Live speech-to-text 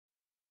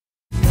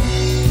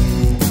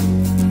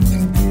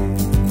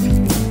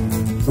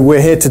We're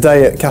here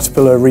today at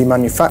Caterpillar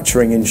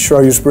Remanufacturing in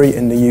Shrewsbury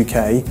in the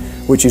UK,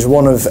 which is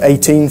one of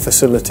 18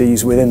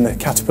 facilities within the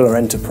Caterpillar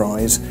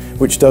enterprise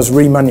which does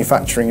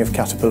remanufacturing of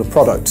Caterpillar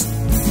products.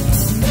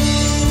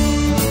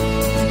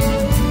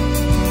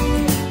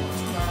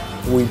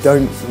 We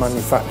don't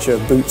manufacture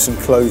boots and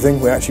clothing,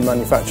 we actually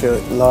manufacture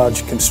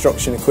large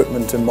construction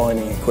equipment and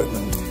mining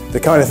equipment. The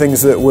kind of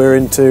things that we're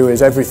into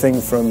is everything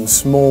from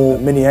small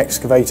mini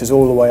excavators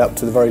all the way up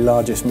to the very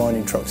largest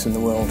mining trucks in the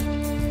world.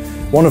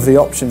 One of the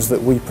options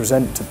that we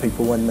present to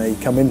people when they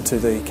come into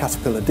the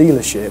Caterpillar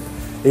dealership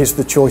is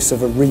the choice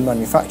of a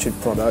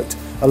remanufactured product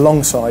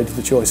alongside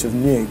the choice of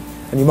new.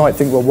 And you might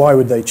think, well, why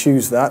would they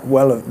choose that?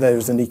 Well,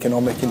 there's an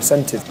economic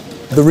incentive.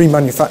 The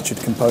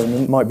remanufactured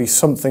component might be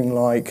something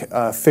like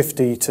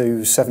 50 to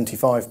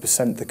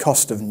 75% the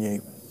cost of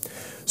new.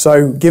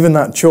 So given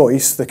that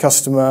choice, the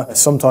customer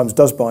sometimes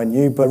does buy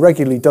new, but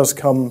regularly does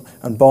come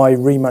and buy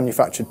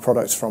remanufactured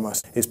products from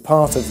us. It's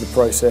part of the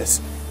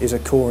process, is a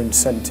core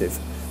incentive.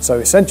 So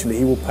essentially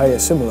he will pay a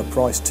similar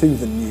price to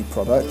the new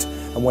product,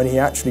 and when he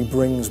actually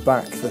brings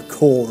back the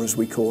core, as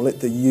we call it,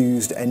 the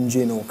used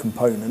engine or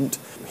component,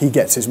 he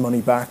gets his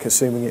money back,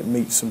 assuming it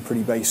meets some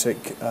pretty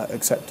basic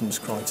acceptance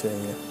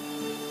criteria.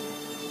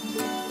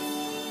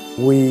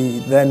 We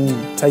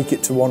then take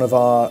it to one of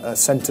our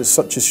centres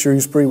such as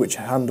Shrewsbury, which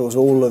handles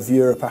all of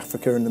Europe,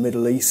 Africa and the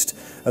Middle East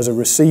as a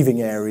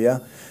receiving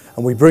area,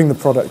 and we bring the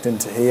product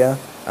into here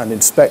and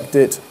inspect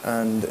it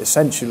and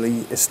essentially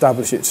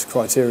establish its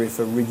criteria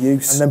for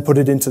reuse, and then put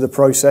it into the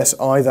process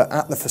either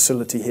at the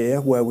facility here,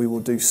 where we will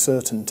do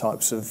certain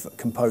types of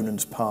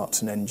components,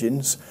 parts and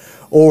engines,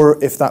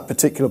 or if that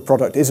particular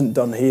product isn't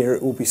done here,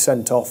 it will be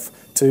sent off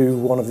to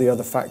one of the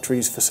other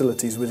factories,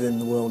 facilities within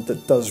the world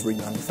that does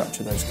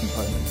remanufacture those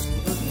components.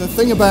 The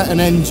thing about an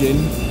engine,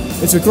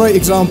 it's a great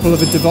example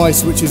of a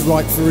device which is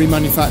right for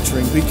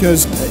remanufacturing,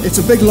 because it's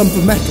a big lump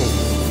of metal.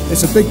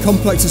 It's a big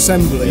complex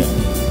assembly,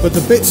 but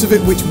the bits of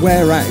it which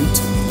wear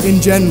out, in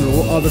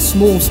general, are the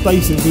small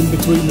spaces in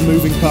between the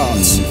moving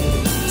parts.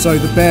 So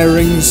the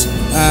bearings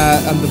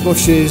and the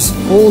bushes,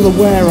 all the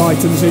wear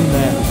items in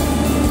there.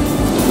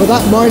 But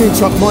that mining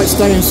truck might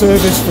stay in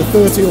service for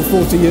 30 or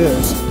 40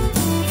 years.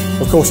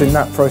 Of course, in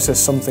that process,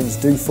 some things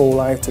do fall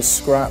out as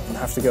scrap and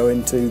have to go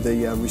into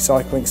the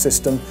recycling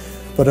system,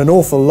 but an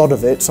awful lot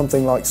of it,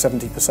 something like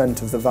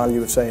 70% of the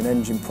value of, say, an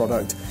engine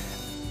product,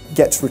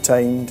 gets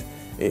retained.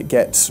 It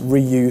gets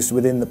reused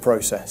within the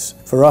process.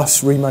 For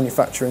us,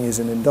 remanufacturing is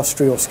an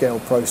industrial scale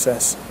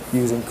process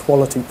using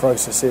quality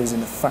processes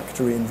in a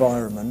factory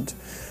environment.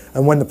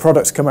 And when the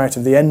products come out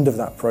of the end of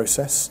that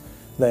process,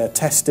 they are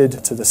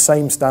tested to the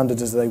same standard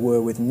as they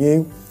were with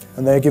new,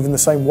 and they are given the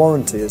same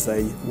warranty as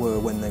they were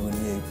when they were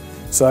new.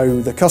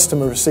 So the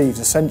customer receives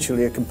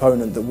essentially a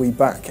component that we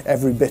back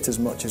every bit as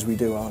much as we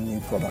do our new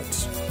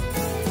products.